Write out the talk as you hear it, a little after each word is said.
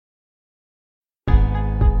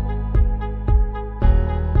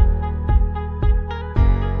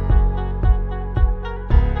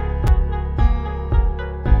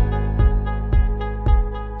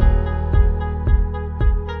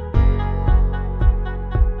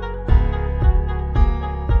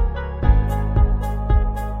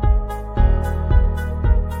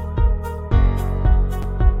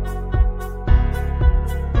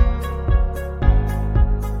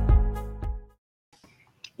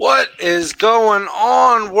What is going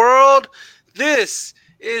on, world? This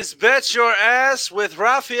is Bet Your Ass with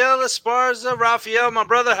Rafael Esparza. Rafael, my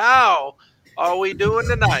brother, how are we doing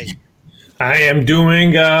tonight? I am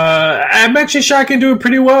doing, I'm actually sure I can do it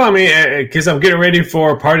pretty well. I mean, because I'm getting ready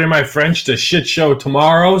for, pardon my French, the shit show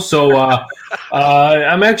tomorrow. So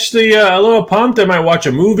I'm actually a little pumped. I might watch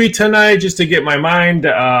a movie tonight just to get my mind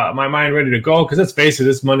ready to go. Because let's face it,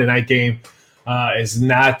 this Monday night game is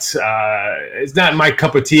not my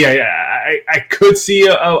cup of tea. I could see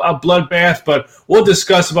a bloodbath, but we'll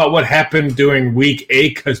discuss about what happened during Week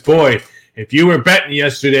 8. Because, boy, if you were betting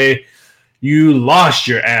yesterday, you lost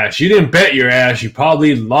your ass. You didn't bet your ass. You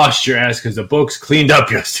probably lost your ass because the books cleaned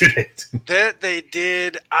up yesterday. That they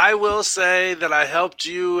did. I will say that I helped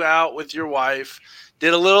you out with your wife.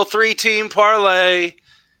 Did a little 3-team parlay.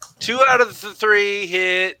 2 out of the 3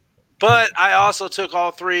 hit. But I also took all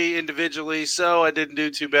 3 individually, so I didn't do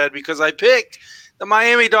too bad because I picked the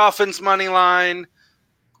Miami Dolphins money line,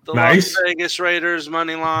 the Nice. Las Vegas Raiders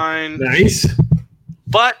money line. Nice.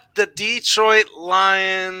 But the Detroit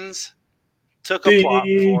Lions took a flop for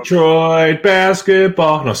me. Detroit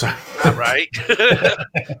basketball. No, sorry. Not right.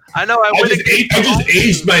 I know. I just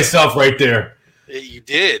aged myself right there. You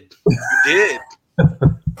did. You did.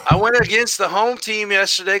 I went against the home team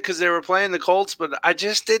yesterday because they were playing the Colts, but I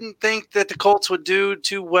just didn't think that the Colts would do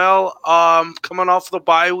too well coming off the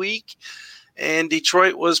bye week. And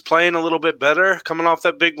Detroit was playing a little bit better coming off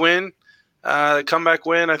that big win. The comeback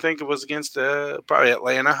win, I think it was against probably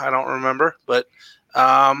Atlanta. I don't remember. But,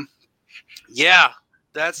 yeah,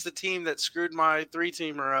 that's the team that screwed my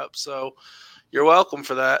 3-teamer up. So you're welcome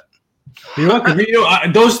for that. You're welcome.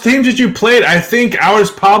 Those teams that you played, I think I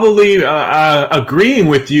was probably agreeing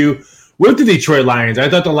with you with the Detroit Lions. I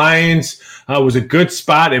thought the Lions was a good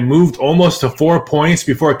spot. It moved almost to 4 points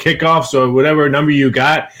before kickoff. So whatever number you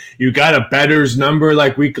got a bettor's number,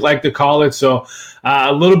 like we like to call it. So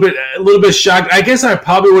a little bit shocked. I guess I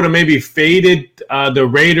probably would have maybe faded the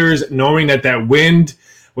Raiders, knowing that wind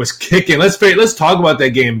was kicking. Let's talk about that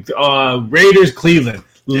game. Raiders Cleveland.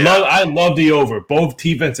 Yeah. I love the over. Both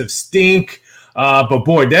defensive stink. But,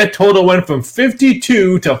 boy, that total went from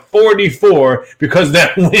 52 to 44 because of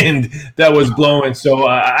that wind that was blowing. So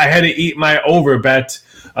I had to eat my over bet.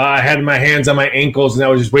 I had my hands on my ankles, and I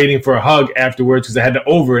was just waiting for a hug afterwards because I had the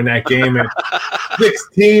over in that game. And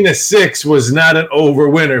 16-6 was not an over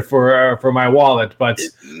winner for my wallet. But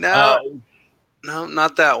no,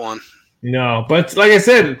 not that one. No, but like I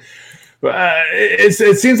said,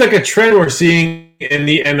 it seems like a trend we're seeing in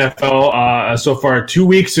the NFL so far. 2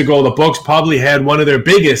 weeks ago, the books probably had one of their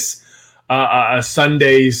biggest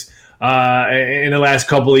Sundays in the last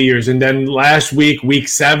couple of years. And then last week, Week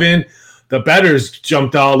 7, the bettors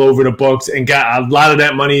jumped all over the books and got a lot of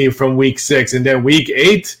that money from Week 6. And then Week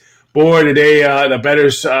 8, boy, today the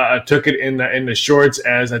bettors took it in the shorts,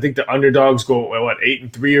 as I think the underdogs go,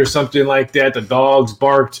 8-3 or something like that. The dogs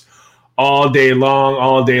barked all day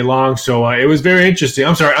long. So it was very interesting.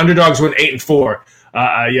 I'm sorry, underdogs went 8-4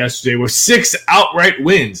 yesterday with 6 outright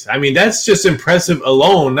wins. I mean, that's just impressive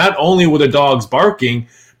alone. Not only were the dogs barking,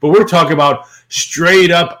 but we're talking about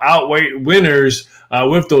straight up outright winners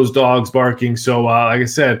with those dogs barking. So, like I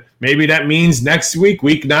said, maybe that means next week,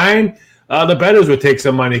 Week 9, the bettors would take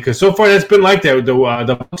some money, because so far that's been like that.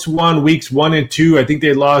 The books won weeks 1 and 2. I think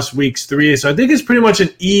they lost weeks 3. So I think it's pretty much an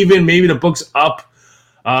even. Maybe the books up.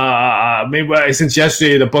 Maybe since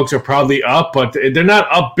yesterday the books are probably up, but they're not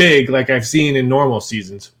up big like I've seen in normal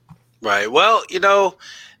seasons. Right. Well,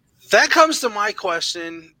 that comes to my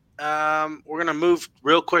question. We're going to move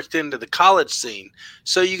real quick into the college scene.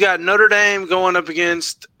 So you got Notre Dame going up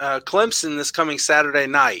against Clemson this coming Saturday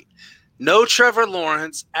night. No Trevor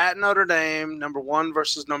Lawrence at Notre Dame, number 1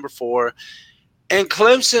 versus number 4. And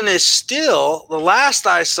Clemson is still, the last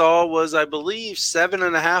I saw was, I believe,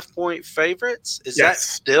 7.5-point favorites. Is that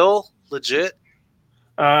still legit?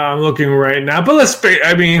 I'm looking right now, but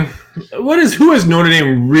who has Notre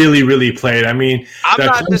Dame really, really played? I mean, I'm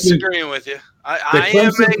not disagreeing with you. I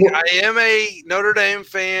am a Notre Dame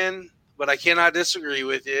fan, but I cannot disagree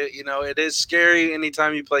with you. It is scary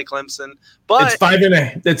anytime you play Clemson. But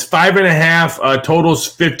it's 5.5. Totals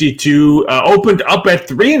 52. Opened up at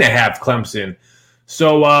 3.5. Clemson.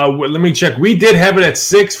 So let me check. We did have it at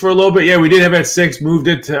 6 for a little bit. Yeah, we did have it at 6. Moved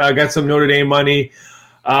it. Got some Notre Dame money.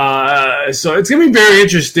 So it's going to be very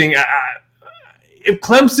interesting. If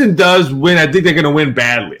Clemson does win, I think they're going to win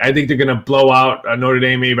badly. I think they're going to blow out Notre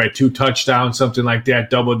Dame maybe by 2 touchdowns, something like that,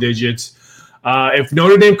 double digits. If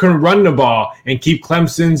Notre Dame can run the ball and keep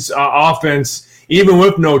Clemson's offense even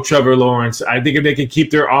with no Trevor Lawrence. I think if they can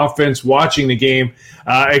keep their offense watching the game,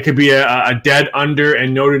 it could be a dead under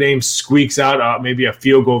and Notre Dame squeaks out maybe a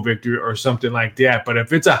field goal victory or something like that. But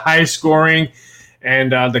if it's a high scoring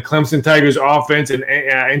and the Clemson Tigers offense and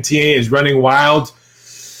NTA is running wild,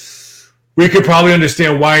 we could probably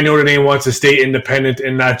understand why Notre Dame wants to stay independent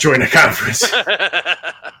and not join a conference.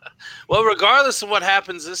 Well, regardless of what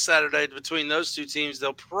happens this Saturday between those two teams,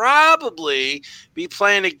 they'll probably be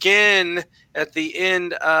playing again at the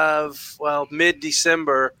end of,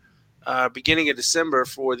 mid-December, beginning of December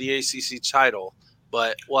for the ACC title.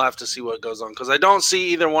 But we'll have to see what goes on because I don't see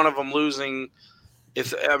either one of them losing.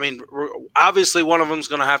 Obviously one of them is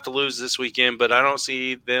going to have to lose this weekend, but I don't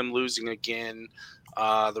see them losing again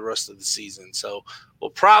the rest of the season. So we'll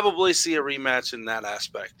probably see a rematch in that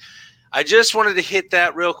aspect. I just wanted to hit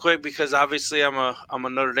that real quick because obviously I'm a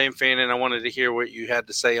Notre Dame fan and I wanted to hear what you had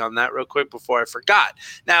to say on that real quick before I forgot.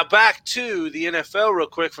 Now back to the NFL real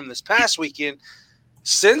quick from this past weekend.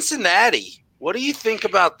 Cincinnati, what do you think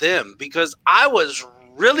about them? Because I was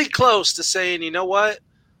really close to saying, you know what,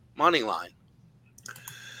 money line.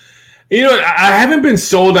 You know, I haven't been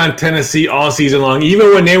sold on Tennessee all season long,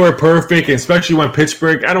 even when they were perfect, especially when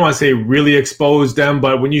Pittsburgh, I don't want to say really exposed them,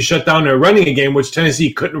 but when you shut down their running game, which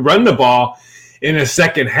Tennessee couldn't run the ball in the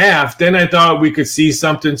second half, then I thought we could see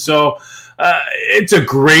something. So it's a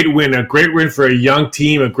great win for a young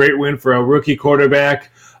team, a great win for a rookie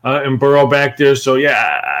quarterback and Burrow back there. So,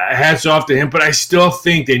 yeah, hats off to him. But I still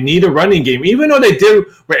think they need a running game. Even though they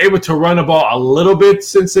were able to run the ball a little bit,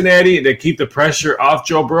 Cincinnati, to keep the pressure off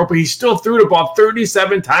Joe Burrow, but he still threw the ball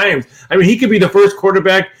 37 times. I mean, he could be the first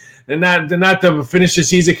quarterback and not to finish the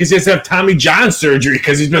season because he has to have Tommy John surgery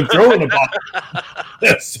because he's been throwing the ball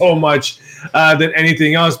so much than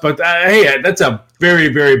anything else. But, hey, that's a very,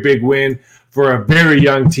 very big win for a very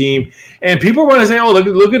young team. And people want to say, oh,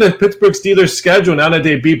 look at the Pittsburgh Steelers schedule now that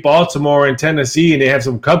they beat Baltimore and Tennessee and they have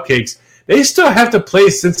some cupcakes. They still have to play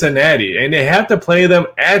Cincinnati, and they have to play them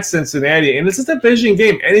at Cincinnati. And it's a division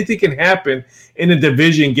game. Anything can happen in a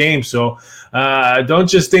division game. So don't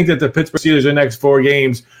just think that the Pittsburgh Steelers, their next 4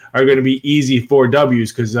 games, are going to be easy 4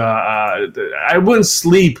 Ws because I wouldn't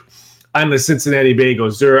sleep on the Cincinnati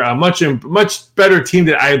Bengals. They're a much better team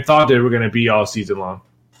than I thought they were going to be all season long.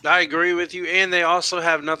 I agree with you, and they also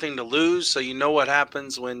have nothing to lose, so you know what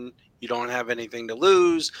happens when you don't have anything to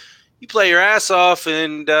lose. You play your ass off,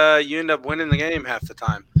 and you end up winning the game half the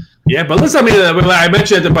time. Yeah, but listen, I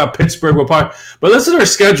mentioned about Pittsburgh, but listen to their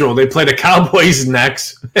schedule. They play the Cowboys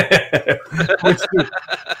next.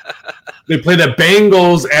 They play the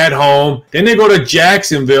Bengals at home. Then they go to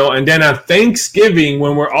Jacksonville. And then on Thanksgiving,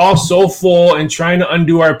 when we're all so full and trying to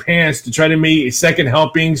undo our pants to try to make second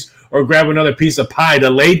helpings or grab another piece of pie, the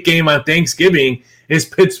late game on Thanksgiving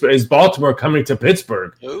is Baltimore coming to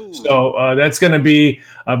Pittsburgh. Ooh. So that's going to be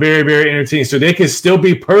very, very entertaining. So they can still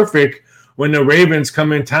be perfect when the Ravens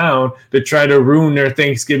come in town to try to ruin their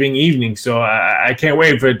Thanksgiving evening. So I can't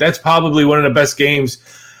wait for it. That's probably one of the best games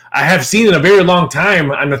I have seen in a very long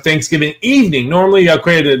time on the Thanksgiving evening. Normally,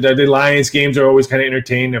 the Lions games are always kind of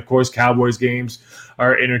entertaining. Of course, Cowboys games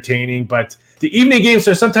are entertaining, but the evening games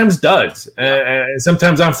are sometimes duds. And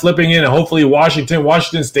sometimes I'm flipping in, and hopefully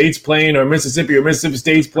Washington State's playing, or Mississippi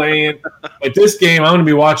State's playing. But this game, I'm going to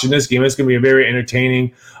be watching this game. It's going to be a very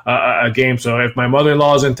entertaining game. So if my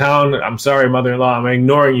mother-in-law is in town, I'm sorry, mother-in-law, I'm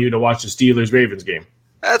ignoring you to watch the Steelers-Ravens game.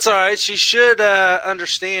 That's all right. She should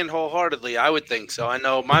understand wholeheartedly. I would think so. I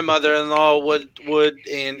know my mother-in-law would,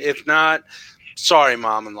 and if not, sorry,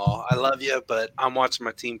 mom-in-law. I love you, but I'm watching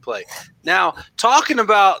my team play. Now, talking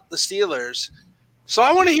about the Steelers, so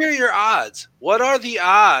I want to hear your odds. What are the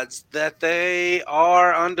odds that they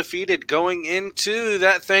are undefeated going into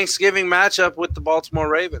that Thanksgiving matchup with the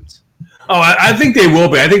Baltimore Ravens? Oh, I think they will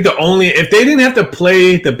be. I think if they didn't have to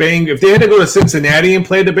play the Bengals, if they had to go to Cincinnati and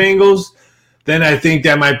play the Bengals, then I think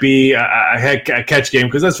that might be a catch game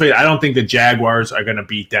because let's face it, I don't think the Jaguars are going to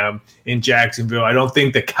beat them in Jacksonville. I don't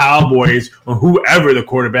think the Cowboys or whoever the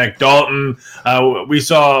quarterback, Dalton, we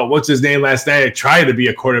saw, what's his name last night? I tried to be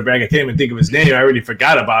a quarterback. I can't even think of his name. I already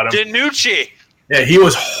forgot about him. DiNucci. Yeah, he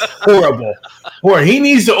was horrible. He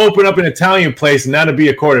needs to open up an Italian place and not to be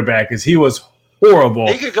a quarterback because he was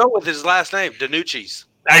horrible. He could go with his last name, DiNucci's.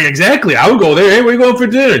 Exactly. I would go there. Hey, where are you going for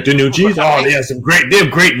dinner? DiNucci's? Right. Oh, they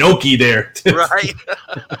have great gnocchi there. Right.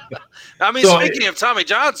 I mean, speaking of Tommy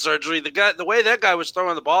John surgery, the way that guy was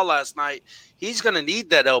throwing the ball last night, he's going to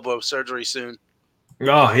need that elbow surgery soon.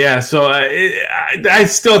 Oh, yeah. So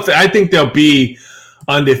I think they'll be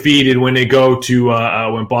undefeated when they go to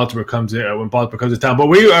when Baltimore comes to town. But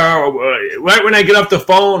we are right when I get off the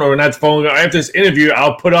phone, or not the phone, after this interview,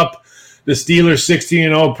 I'll put up the Steelers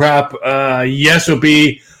 16-0 prop. Yes will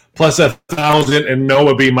be plus 1,000, and no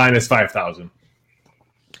will be minus 5,000.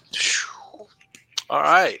 All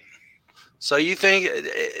right. So you think,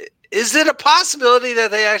 is it a possibility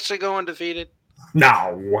that they actually go undefeated? No,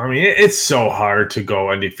 I mean, it's so hard to go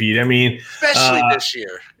undefeated. I mean, especially this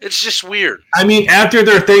year. It's just weird. I mean, after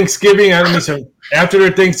their Thanksgiving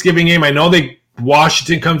game, I know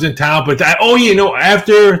Washington comes in town, but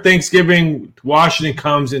after Thanksgiving, Washington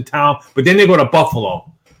comes in town, but then they go to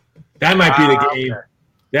Buffalo. That might be the game. Okay.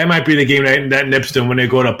 That might be the game that nips them when they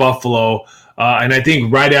go to Buffalo. And I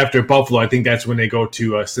think right after Buffalo, I think that's when they go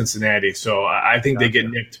to Cincinnati. So I think they get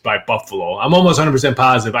nipped by Buffalo. I'm almost 100%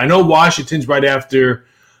 positive. I know Washington's right after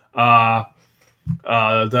the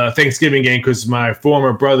Thanksgiving game because my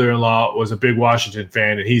former brother-in-law was a big Washington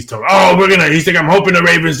fan, and he's told, he's like, I'm hoping the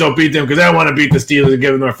Ravens don't beat them because I want to beat the Steelers and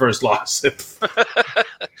give them their first loss.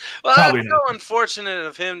 Well, that's so unfortunate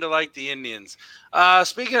of him to like the Indians.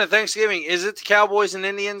 Speaking of Thanksgiving, is it the Cowboys and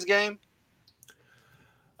Indians game?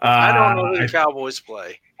 I don't know who the Cowboys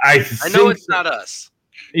play. I know it's not us.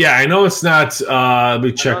 Yeah, I know it's not. Let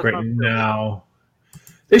me check right now.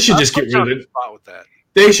 They should just get rid of it. With that.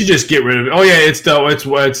 They should just get rid of it. Oh yeah, it's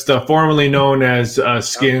the formerly known as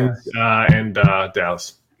Skins and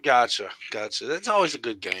Dallas. Gotcha. That's always a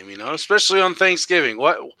good game, especially on Thanksgiving.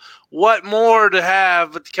 What more to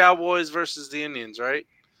have with the Cowboys versus the Indians, right?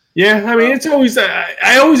 Yeah, I mean, it's always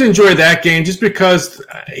I always enjoy that game just because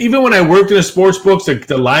even when I worked in the sports books,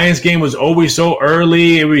 the Lions game was always so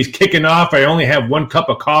early. It was kicking off. I only have one cup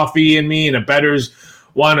of coffee in me, and the bettors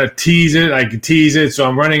want to tease it. I can tease it, so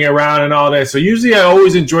I'm running around and all that. So usually I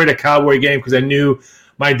always enjoyed a Cowboy game because I knew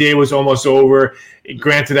my day was almost over.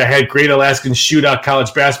 Granted, I had Great Alaskan Shootout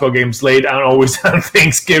college basketball games laid out always on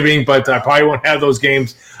Thanksgiving, but I probably won't have those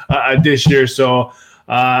games this year. So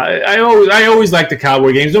I always like the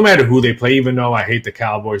Cowboy games, no matter who they play, even though I hate the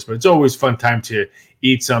Cowboys. But it's always fun time to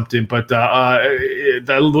eat something. But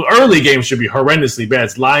the early games should be horrendously bad.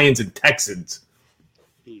 It's Lions and Texans.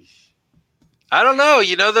 I don't know.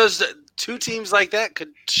 Those two teams like that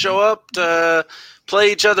could show up to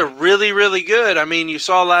play each other really, really good. I mean, you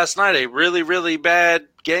saw last night a really, really bad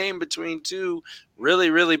game between two really,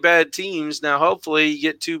 really bad teams. Now, hopefully you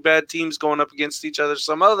get two bad teams going up against each other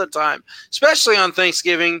some other time, especially on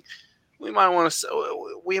Thanksgiving. We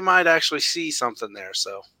might actually see something there.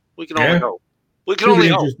 So we can only hope. We can only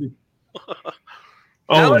hope.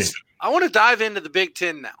 Now, I want to dive into the Big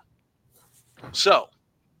Ten now. So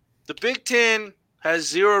the Big Ten has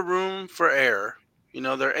zero room for error.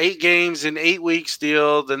 They're 8 games in 8 weeks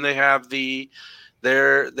deal. Then they have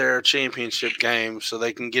their championship game, so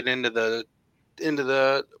they can get into the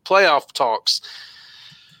playoff talks.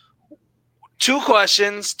 2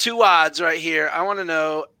 questions, 2 odds right here. I want to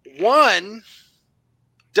know, 1,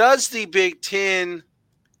 does the Big Ten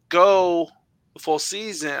go the full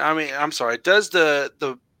season? Does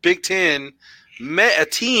the Big Ten a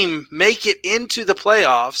team make it into the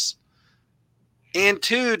playoffs? And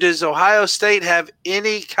 2, does Ohio State have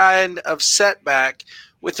any kind of setback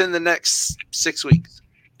within the next 6 weeks?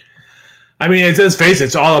 I mean, let's face it,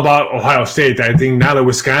 it's all about Ohio State. I think now that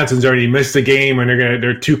Wisconsin's already missed the game and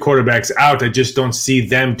they're 2 quarterbacks out, I just don't see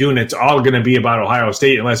them doing it. It's all going to be about Ohio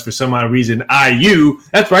State unless for some odd reason IU,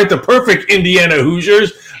 that's right, the perfect Indiana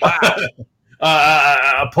Hoosiers,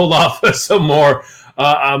 pulled off some more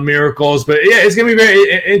miracles. But yeah, it's going to be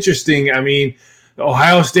very interesting. I mean,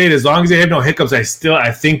 Ohio State, as long as they have no hiccups,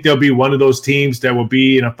 I think they'll be one of those teams that will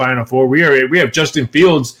be in a Final Four. We have Justin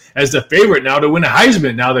Fields as the favorite now to win a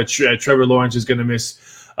Heisman now that Trevor Lawrence is going to miss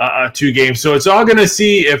 2 games. So it's all going to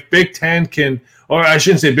see if Big Ten can, or I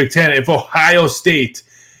shouldn't say Big Ten, if Ohio State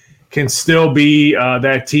can still be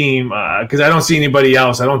that team, because I don't see anybody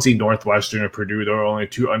else. I don't see Northwestern or Purdue. They're only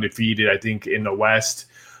 2 undefeated, I think, in the West.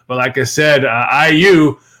 But like I said,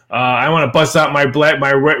 IU, I want to bust out my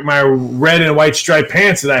red and white striped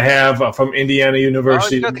pants that I have from Indiana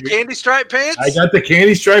University. Oh, you got the candy striped pants? I got the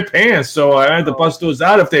candy striped pants, so I had to bust those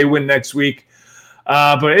out if they win next week.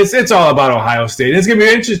 But it's all about Ohio State. It's going to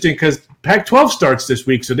be interesting because Pac-12 starts this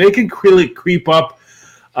week, so they can really creep up.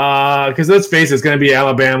 Because let's face it, it's going to be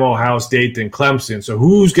Alabama, Ohio State, and Clemson. So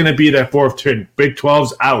who's going to be that 4th turn? Big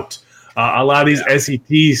 12's out. A lot of these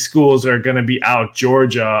SEC schools are going to be out.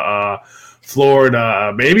 Georgia,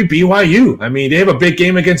 Florida, maybe BYU. I mean, they have a big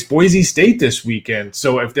game against Boise State this weekend.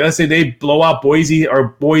 So if let's say they blow out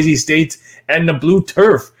Boise State and the blue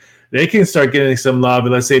turf, they can start getting some love.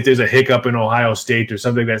 And let's say if there's a hiccup in Ohio State or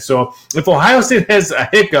something like that. So if Ohio State has a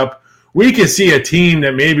hiccup, we could see a team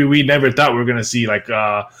that maybe we never thought we were going to see, like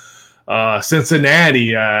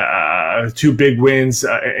Cincinnati, 2 big wins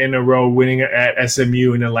in a row, winning at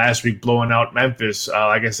SMU, and then last week blowing out Memphis.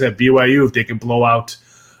 Like I said, BYU, if they can blow out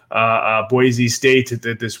Boise State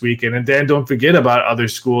this weekend. And then don't forget about other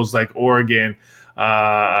schools like Oregon,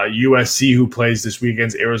 USC, who plays this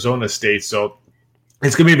weekend's Arizona State. So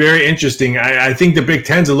it's going to be very interesting. I think the Big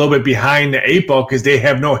Ten's a little bit behind the 8 ball because they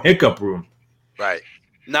have no hiccup room. Right.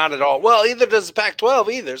 Not at all. Well, either does the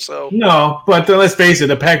Pac-12 either. So no, but let's face it,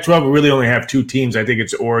 the Pac-12 will really only have 2 teams. I think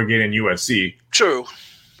it's Oregon and USC. True.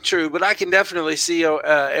 But I can definitely see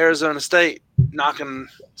Arizona State knocking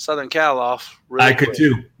Southern Cal off. I could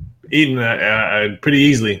too, eating pretty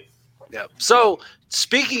easily. Yeah. So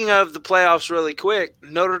speaking of the playoffs, really quick,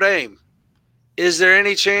 Notre Dame. Is there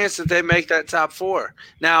any chance that they make that top 4?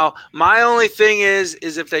 Now, my only thing is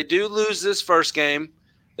if they do lose this first game,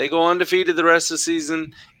 they go undefeated the rest of the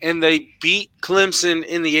season, and they beat Clemson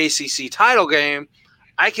in the ACC title game,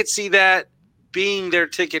 I could see that being their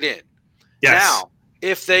ticket in. Yes. Now,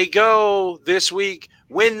 if they go this week,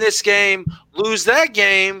 win this game, lose that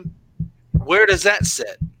game, where does that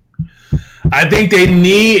sit? I think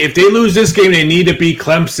if they lose this game, they need to beat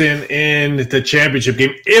Clemson in the championship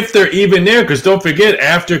game, if they're even there, because don't forget,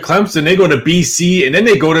 after Clemson, they go to BC, and then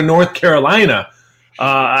they go to North Carolina.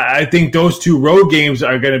 I think those 2 road games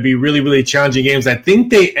are going to be really, really challenging games. I think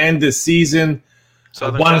they end the season, I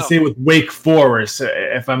want to say, with Wake Forest,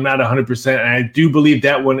 if I'm not 100%. And I do believe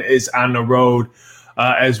that one is on the road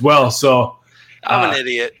as well. So I'm an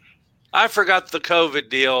idiot. I forgot the COVID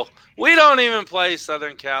deal. We don't even play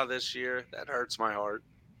Southern Cal this year. That hurts my heart.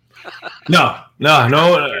 No. My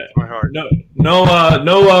heart. I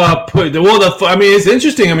mean, it's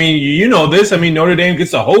interesting. I mean, you know this. I mean, Notre Dame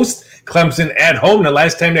gets to host Clemson at home. The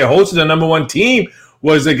last time they hosted the number 1 team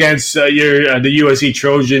was against the USC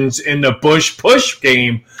Trojans in the Bush Push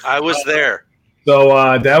game. I was there.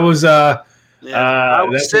 So that was. I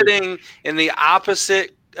was sitting in the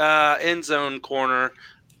opposite end zone corner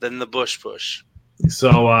than the Bush Push.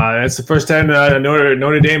 So that's the first time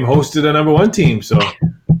Notre Dame hosted a number 1 team. So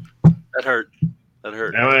that hurt.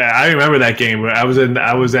 I remember that game. I was at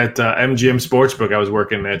MGM Sportsbook. I was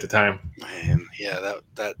working at the time. Man, yeah,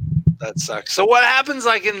 that sucks. So what happens?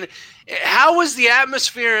 How was the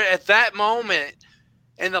atmosphere at that moment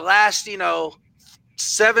in the last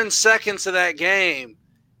 7 seconds of that game?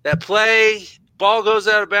 That play, ball goes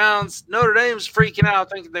out of bounds. Notre Dame's freaking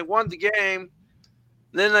out, thinking they won the game.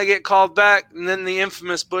 Then they get called back, and then the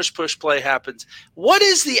infamous Bush Push play happens. What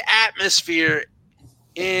is the atmosphere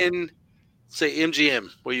in, say, MGM,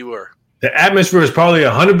 where you were? The atmosphere was probably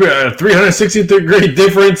 360-degree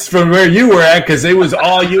difference from where you were at, because it was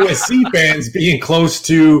all USC fans being close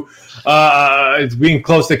to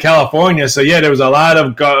California. So yeah, there was a lot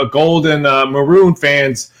of gold and maroon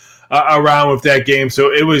fans around with that game.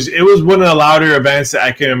 So it was one of the louder events that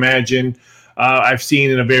I can imagine I've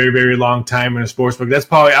seen in a very, very long time in a sportsbook. That's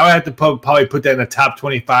probably, I would have to probably put that in the top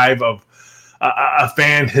 25 of a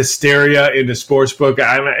fan hysteria in the sportsbook.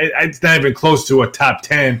 It's not even close to a top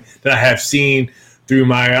 10 that I have seen through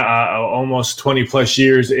my almost 20 plus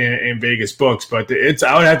years in Vegas books. But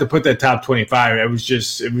I would have to put that top 25. It was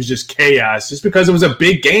just chaos, just because it was a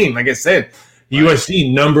big game. Like I said,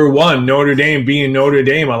 USC number 1, Notre Dame being Notre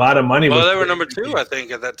Dame, a lot of money. Well, they were number 2, I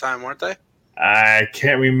think, at that time, weren't they? I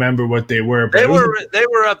can't remember what they were. But they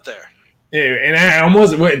were up there. Yeah, and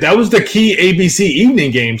that was the key ABC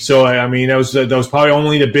evening game. So I mean, that was probably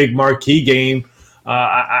only the big marquee game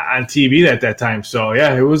on TV at that time. So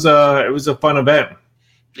yeah, it was a fun event.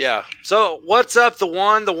 Yeah. So what's up? The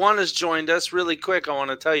one has joined us really quick. I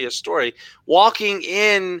want to tell you a story. Walking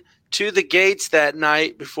in to the gates that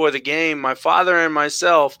night before the game, my father and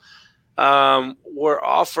myself were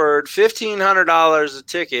offered $1,500 a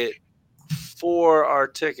ticket for our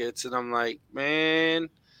tickets, and I'm like, man,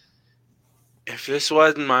 if this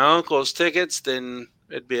wasn't my uncle's tickets, then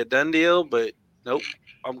it'd be a done deal. But nope,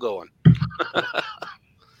 I'm going.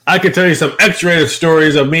 I could tell you some X-rated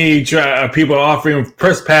stories of me people offering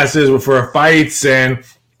press passes for fights and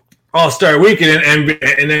All-Star Weekend and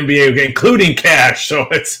NBA, including cash. So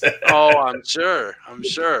it's I'm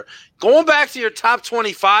sure. Going back to your top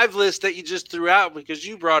 25 list that you just threw out because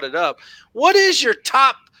you brought it up, what is your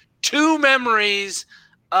top 2 memories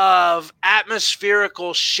of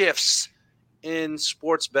atmospherical shifts in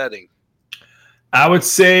sports betting? I would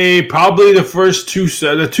say probably the first 2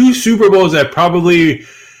 Super Bowls that probably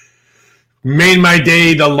made my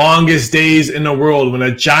day the longest days in the world when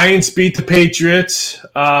the Giants beat the Patriots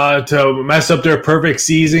to mess up their perfect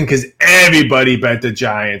season because everybody bet the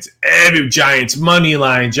Giants. Every Giants, money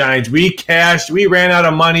line Giants. We ran out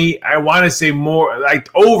of money. I want to say more, like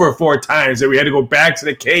over 4 times that we had to go back to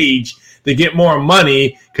the cage to get more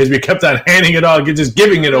money because we kept on handing it all, just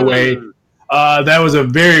giving it away. That was a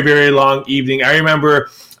very, very long evening. I remember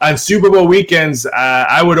on Super Bowl weekends,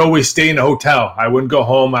 I would always stay in a hotel. I wouldn't go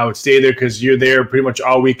home. I would stay there because you're there pretty much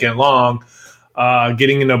all weekend long.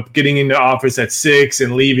 Getting in the office at 6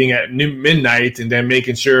 and leaving at midnight, and then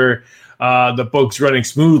making sure the book's running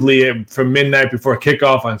smoothly from midnight before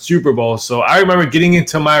kickoff on Super Bowl. So I remember getting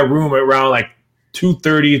into my room around like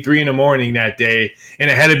 2:30, 3 in the morning that day, and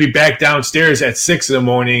I had to be back downstairs at 6 in the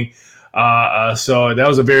morning. So that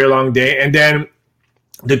was a very long day, and then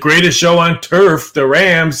the greatest show on turf, the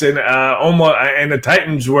Rams and the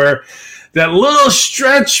Titans, were that little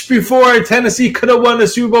stretch before Tennessee could have won the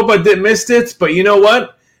Super Bowl but missed it. But you know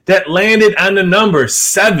what? That landed on the number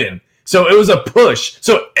 7. So it was a push.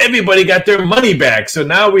 So everybody got their money back. So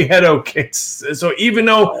now we had so even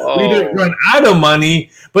though we didn't run out of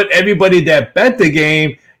money, but everybody that bet the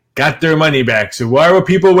game got their money back. So why were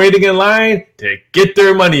people waiting in line? To get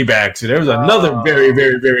their money back. So there was another very,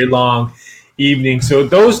 very, very long evening. So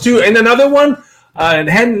those two, and another one, it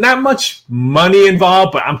had not much money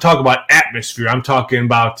involved, but I'm talking about atmosphere. I'm talking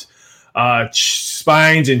about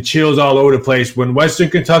spines and chills all over the place. When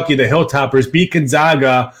Western Kentucky, the Hilltoppers, beat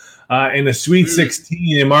Gonzaga in the Sweet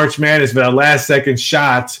 16 in March Madness with a last-second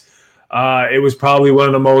shot, it was probably one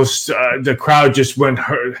of the most. The crowd just went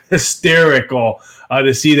hysterical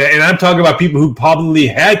to see that, and I'm talking about people who probably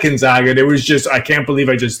had Gonzaga. It was just, I can't believe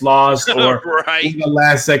I just lost, or right. The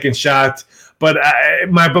last-second shot. But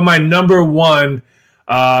my number one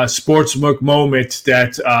sportsbook moment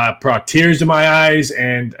that brought tears to my eyes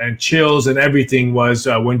and chills and everything was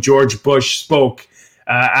when George Bush spoke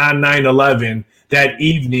on 9/11 that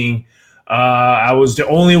evening. I was the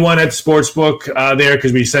only one at the sportsbook there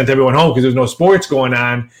because we sent everyone home because there was no sports going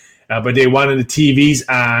on. But they wanted the TVs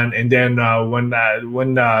on, and then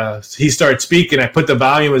when he started speaking, I put the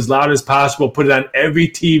volume as loud as possible, put it on every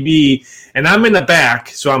TV, and I'm in the back,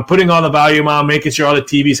 so I'm putting all the volume on, making sure all the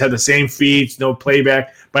TVs have the same feeds, no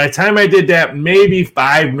playback. By the time I did that, maybe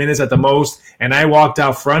 5 minutes at the most, and I walked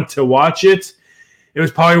out front to watch it, it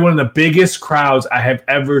was probably one of the biggest crowds I have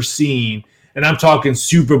ever seen. And I'm talking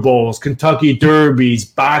Super Bowls, Kentucky Derbies,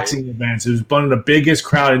 boxing events. It was one of the biggest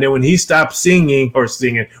crowd. And then when he stopped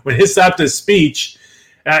when he stopped his speech,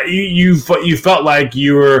 you felt like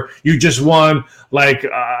you just won, like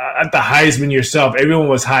at the Heisman yourself. Everyone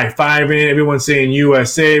was high-fiving, everyone saying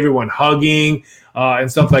USA, everyone hugging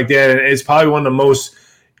and stuff like that. And it's probably one of the most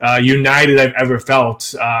united I've ever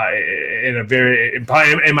felt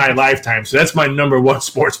in my lifetime. So that's my number one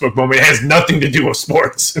sportsbook moment. It has nothing to do with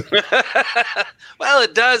sports. Well,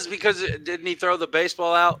 it does, because didn't he throw the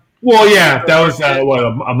baseball out? Well, yeah, that was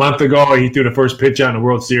a month ago. He threw the first pitch on the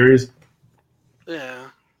World Series. Yeah.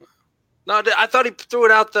 No, I thought he threw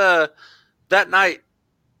it out that night.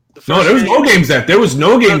 No, there was no games that. There was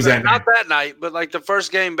no games that night. Not that night, but like the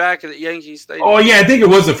first game back at the Yankee Stadium. Oh yeah, I think it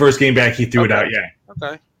was the first game back. He threw it out. Yeah.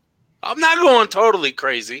 Okay. I'm not going totally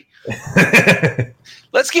crazy.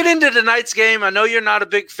 Let's get into tonight's game. I know you're not a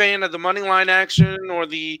big fan of the money line action or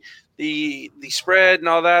the spread and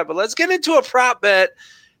all that, but let's get into a prop bet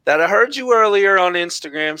that I heard you earlier on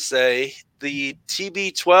Instagram say. The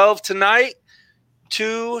TB12 tonight,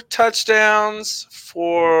 2 touchdowns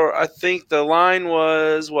for, I think the line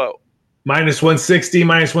was what? -160,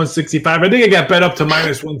 -165. I think I got bet up to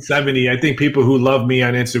 -170. I think people who love me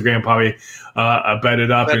on Instagram probably bet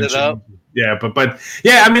it up. Yeah, but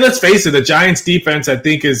yeah, I mean, let's face it. The Giants defense, I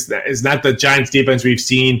think, is not the Giants defense we've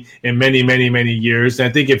seen in many, many, many years. And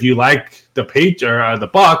I think if you like the the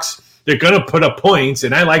Bucks, they're going to put up points,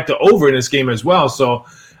 and I like the over in this game as well. So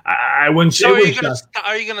I wouldn't. So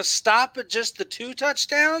are you going to stop at just the 2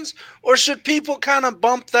 touchdowns, or should people kind of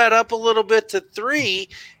bump that up a little bit to 3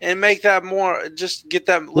 and make that more? Just get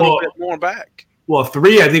that little bit more back. Well,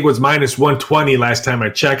 3 I think was -120 last time I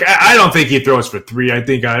checked. I don't think he throws for 3. I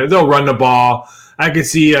think they'll run the ball. I could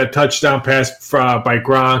see a touchdown pass by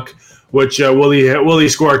Gronk, which will he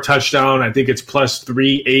score a touchdown? I think it's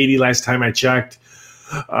 +380 last time I checked.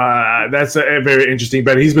 That's a very interesting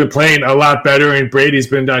bet. He's been playing a lot better, and Brady's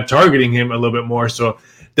been targeting him a little bit more, so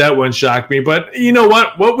that wouldn't shock me. But you know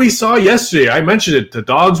what? What we saw yesterday, I mentioned it. The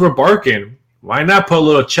dogs were barking. Why not put a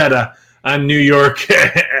little cheddar on New York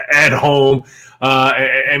at home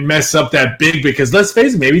and mess up that big? Because let's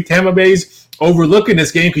face it, maybe Tampa Bay's overlooking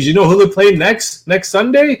this game because you know who they play next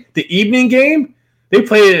Sunday? The evening game? They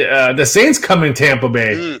play the Saints come in Tampa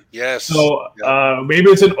Bay. Yes. So maybe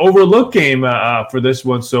it's an overlooked game for this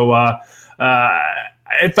one. So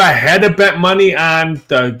if I had to bet money on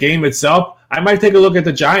the game itself, I might take a look at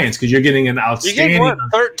the Giants because you're getting an outstanding. You get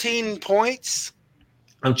what, 13 points?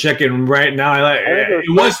 I'm checking right now. It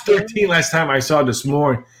was 13 last time I saw this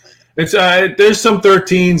morning. It's there's some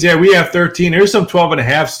 13s. Yeah, we have 13. There's some 12 and a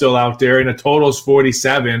half still out there, and the total is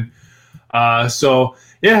 47. So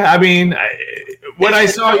yeah, I mean,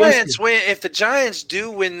 if the Giants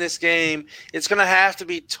do win this game, it's going to have to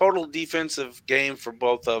be total defensive game for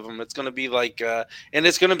both of them. It's going to be like, and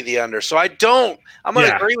it's going to be the under. So I'm going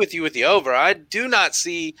to agree with you with the over. I do not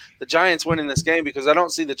see the Giants winning this game because I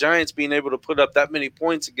don't see the Giants being able to put up that many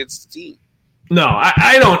points against the team. No,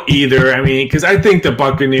 I don't either. I mean, because I think the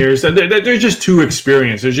Buccaneers, they're just too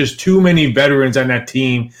experienced. There's just too many veterans on that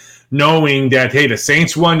team, knowing that, hey, the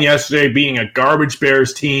Saints won yesterday, being a garbage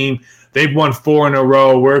Bears team. They've won 4 in a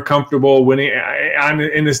row. We're comfortable winning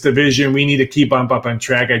in this division. We need to keep up on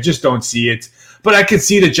track. I just don't see it. But I could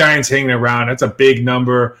see the Giants hanging around. That's a big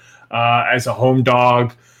number as a home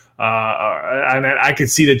dog. And I could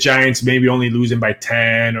see the Giants maybe only losing by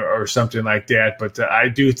 10 or something like that. But I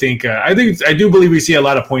do think I do believe we see a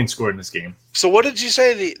lot of points scored in this game. So what did you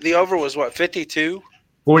say? The over was what, 52?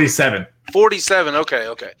 47. 47.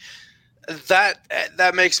 Okay.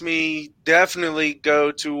 That makes me definitely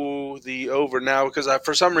go to the over now because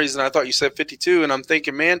for some reason I thought you said 52, and I'm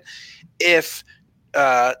thinking, man, if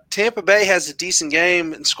Tampa Bay has a decent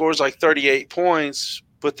game and scores like 38 points,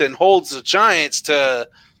 but then holds the Giants to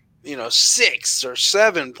 6 or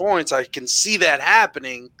 7 points, I can see that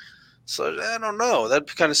happening. So I don't know.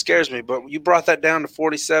 That kind of scares me. But you brought that down to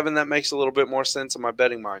 47. That makes a little bit more sense in my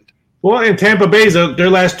betting mind. Well, in Tampa Bay's their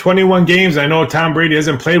last 21 games, I know Tom Brady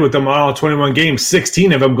hasn't played with them all 21 games.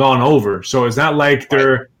 16 of them gone over. So it's not like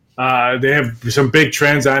they have some big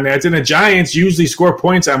trends on that. And the Giants usually score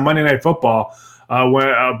points on Monday Night Football,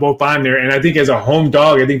 both on there. And I think as a home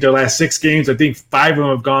dog, I think their last 6 games, I think 5 of them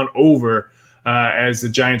have gone over as the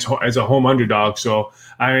Giants as a home underdog. So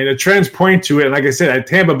I mean, the trends point to it. And like I said,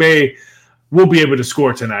 Tampa Bay will be able to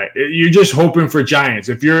score tonight. You're just hoping for Giants.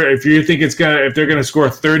 If you think if they're gonna score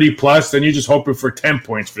 30 plus, then you're just hoping for 10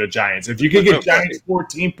 points for the Giants. If you can get Giants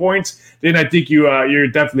 14 points, then I think you're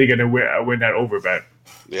definitely gonna win that over bet.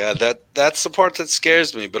 Yeah, that's the part that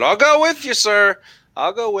scares me. But I'll go with you, sir.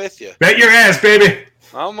 I'll go with you. Bet your ass, baby.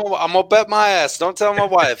 I'm gonna bet my ass. Don't tell my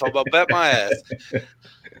wife. I'm gonna bet my ass.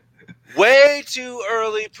 Way too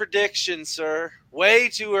early prediction, sir. Way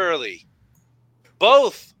too early.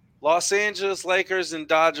 Both Los Angeles Lakers and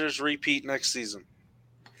Dodgers repeat next season.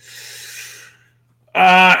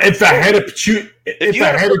 If I had to choose, if you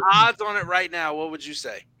had odds on it right now, what would you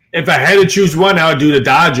say? If I had to choose one, I would do the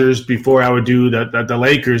Dodgers before I would do the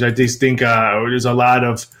Lakers. I just think there's a lot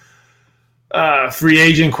of free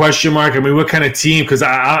agent question mark. I mean, what kind of team? Because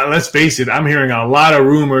let's face it, I'm hearing a lot of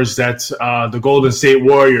rumors that the Golden State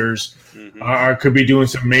Warriors could be doing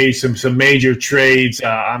some major trades.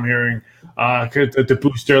 I'm hearing. To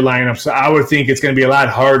boost their lineup. So I would think it's going to be a lot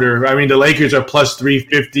harder. I mean, the Lakers are plus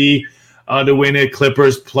 350 to win it.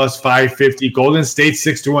 Clippers plus 550. Golden State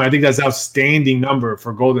 6-1. I think that's an outstanding number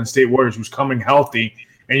for Golden State Warriors, who's coming healthy.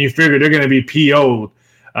 And you figure they're going to be PO'd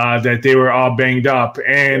that they were all banged up.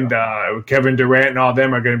 And Kevin Durant and all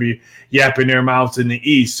them are going to be yapping their mouths in the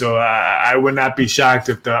East. So I would not be shocked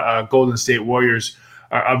if the Golden State Warriors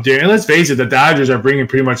are up there. And let's face it, the Dodgers are bringing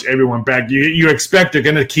pretty much everyone back. You expect they're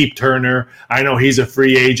going to keep Turner. I know he's a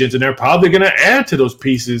free agent, and they're probably going to add to those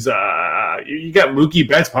pieces. You got Mookie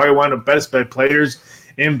Betts, probably one of the best players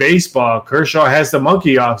in baseball. Kershaw has the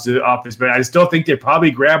monkey off his bat. I still think they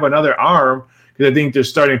probably grab another arm because I think their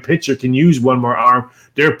starting pitcher can use one more arm.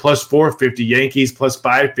 They're plus 450, Yankees plus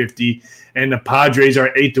 550, and the Padres are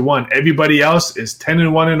 8-1. Everybody else is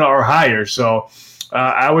 10-1 or higher. So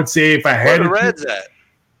I would say if I had the Reds at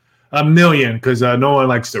 $1 million, because no one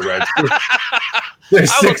likes the Reds.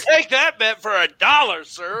 I will take that bet for $1,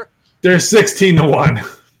 sir. They're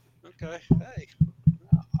 16-1. Okay, hey,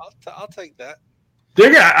 I'll take that.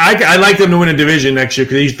 I like them to win a division next year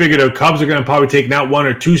because you figure the Cubs are going to probably take not 1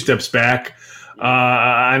 or 2 steps back,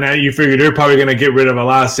 and you figure they're probably going to get rid of a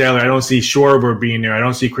lot of salary. I don't see Schwarber being there. I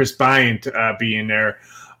don't see Chris Bryant being there.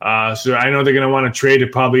 So I know they're going to want to trade to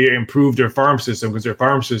probably improve their farm system because their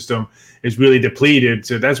farm system is really depleted.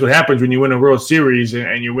 So that's what happens when you win a World Series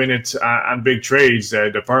and you win it on big trades.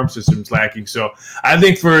 The farm system's lacking. So I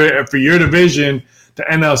think for your division, the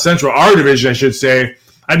NL Central, our division, I should say,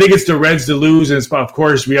 I think it's the Reds to lose. And of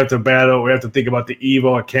course, we have to battle. We have to think about the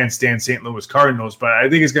evil. I can't stand St. Louis Cardinals, but I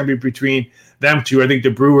think it's going to be between them two. I think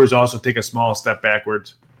the Brewers also take a small step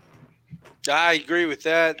backwards. I agree with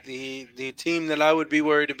that. The team that I would be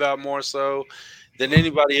worried about more so than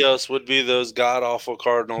anybody else would be those god awful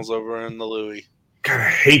Cardinals over in the Louis. God, I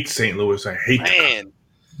hate St. Louis. I hate them.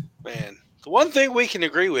 Man. The one thing we can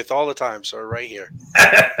agree with all the time, sir, right here.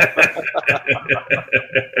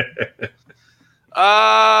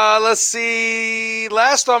 Let's see.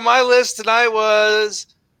 Last on my list tonight was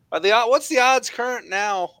what's the odds current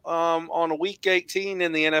now on a week 18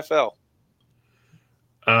 in the NFL?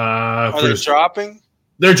 Are they dropping?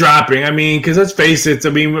 They're dropping. I mean, because let's face it. I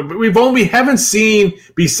mean, we haven't seen,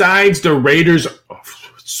 besides the Raiders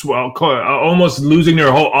almost losing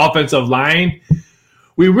their whole offensive line,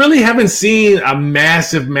 we really haven't seen a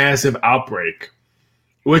massive outbreak,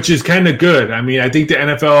 which is kind of good. I mean, I think the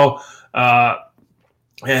NFL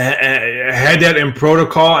had that in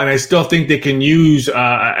protocol, and I still think they can use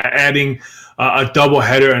adding a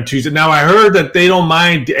doubleheader on Tuesday. Now, I heard that they don't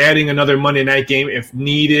mind adding another Monday night game if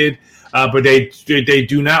needed, but they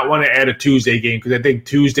do not want to add a Tuesday game because I think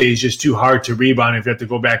Tuesday is just too hard to rebound if you have to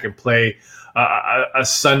go back and play a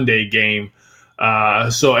Sunday game.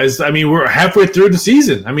 We're halfway through the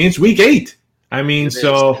season. I mean, it's week 8. I mean,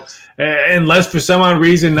 unless for some odd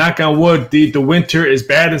reason, knock on wood, the winter is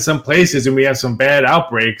bad in some places and we have some bad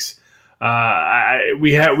outbreaks,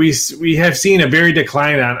 we have seen a very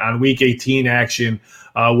decline on week 18 action.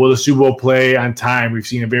 Will the Super Bowl play on time? We've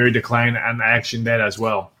seen a very decline on action that as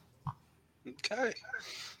well. Okay.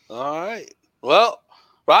 All right. Well,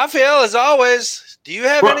 Raphael, as always, do you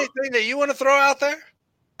have anything that you want to throw out there?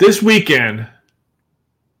 This weekend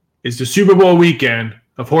is the Super Bowl weekend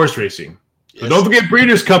of horse racing. So don't forget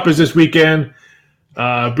Breeders' Cup is this weekend.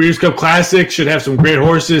 Breeders' Cup Classic should have some great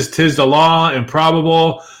horses. Tiz the Law,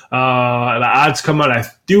 Improbable. The odds come out, I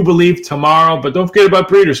do believe, tomorrow. But don't forget about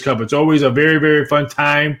Breeders' Cup. It's always a very, very fun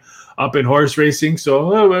time up in horse racing.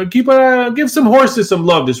 So give some horses some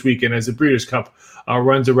love this weekend as the Breeders' Cup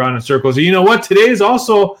runs around in circles. And you know what? Today is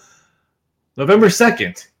also November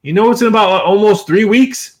 2nd. You know what's in about almost 3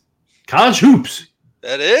 weeks? College hoops.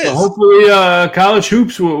 That is. So hopefully, college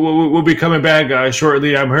hoops will be coming back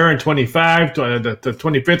shortly. I'm hearing 25, the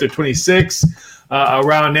 25th or 26th.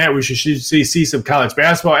 Around that, we should see some college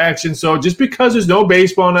basketball action. So just because there's no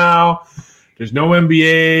baseball now, there's no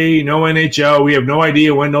NBA, no NHL, we have no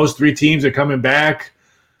idea when those 3 teams are coming back.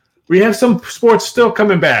 We have some sports still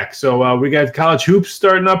coming back. So we got college hoops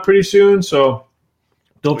starting up pretty soon. So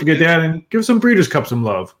don't forget that and give some Breeders' Cup some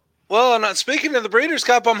love. Well, and speaking of the Breeders'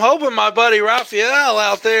 Cup, I'm hoping my buddy Raphael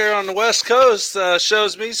out there on the West Coast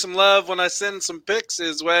shows me some love when I send some pics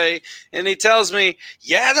his way, and he tells me,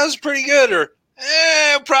 yeah, those are pretty good, or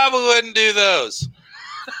probably wouldn't do those.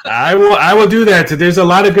 I will do that. There's a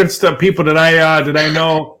lot of good stuff. People that I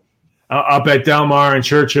know up at Del Mar and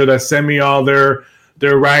Churchill that send me all their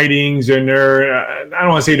writings and their I don't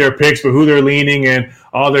want to say their picks, but who they're leaning and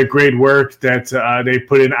all their great work that they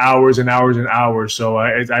put in hours and hours and hours. So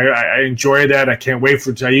I enjoy that. I can't wait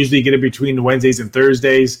I usually get it between the Wednesdays and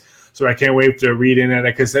Thursdays, so I can't wait to read in it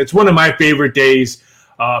because it's one of my favorite days.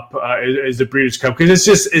 Is the Breeders' Cup because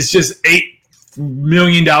it's just $8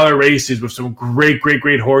 million races with some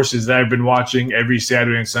great horses that I've been watching every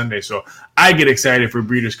Saturday and Sunday. So I get excited for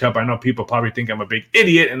Breeders' Cup. I know people probably think I'm a big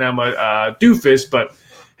idiot and I'm a doofus, but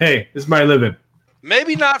hey, this is my living.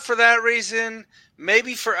 Maybe not for that reason.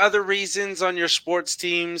 Maybe for other reasons on your sports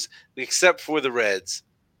teams, except for the Reds.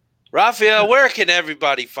 Raphael, where can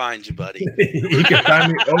everybody find you, buddy? You can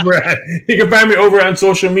find me over on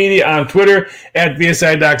social media on Twitter at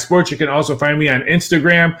VSI.Sports. You can also find me on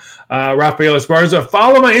Instagram, Raphael Esparza.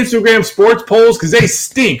 Follow my Instagram sports polls because they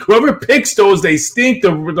stink. Whoever picks those, they stink.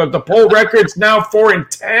 The poll record's now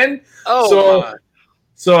 4-10.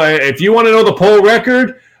 So if you want to know the poll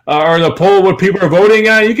record or the poll what people are voting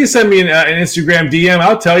on, you can send me an Instagram DM.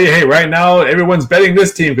 I'll tell you, hey, right now everyone's betting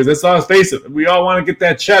this team because let's face it, we all want to get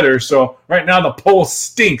that cheddar. So right now the poll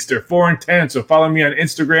stinks. They're 4-10. So follow me on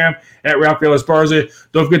Instagram at Raphael Esparza.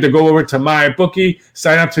 Don't forget to go over to my bookie,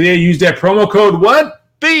 sign up today, use that promo code what?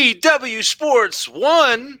 BW Sports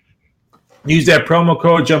 1. Use that promo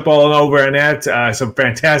code, jump all over on that. Some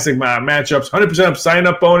fantastic matchups, 100% up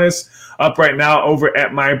sign-up bonus up right now over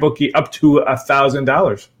at MyBookie, up to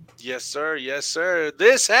 $1,000. Yes, sir. Yes, sir.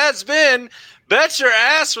 This has been Bet Your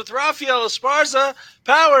Ass with Raphael Esparza,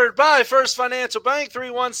 powered by First Financial Bank,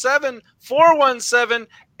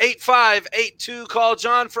 317-417-8582. Call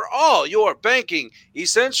John for all your banking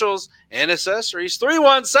essentials and accessories,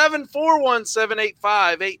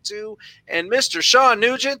 317-417-8582. And Mr. Sean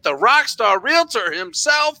Nugent, the Rockstar Realtor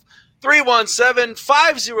himself,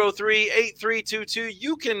 317-503-8322.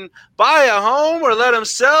 You can buy a home or let them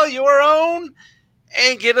sell your own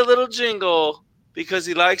and get a little jingle because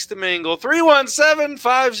he likes to mingle.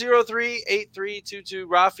 317-503-8322.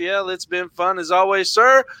 Raphael, it's been fun as always,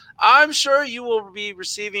 sir. I'm sure you will be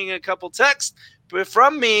receiving a couple texts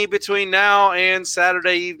from me between now and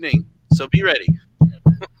Saturday evening. So be ready.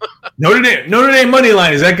 Notre Dame money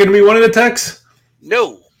line. Is that going to be one of the texts?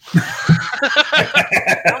 No.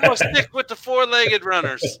 I'm going to stick with the four-legged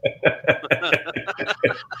runners.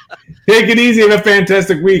 Take it easy. Have a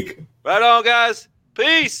fantastic week. Right on, guys.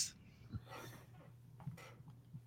 Peace.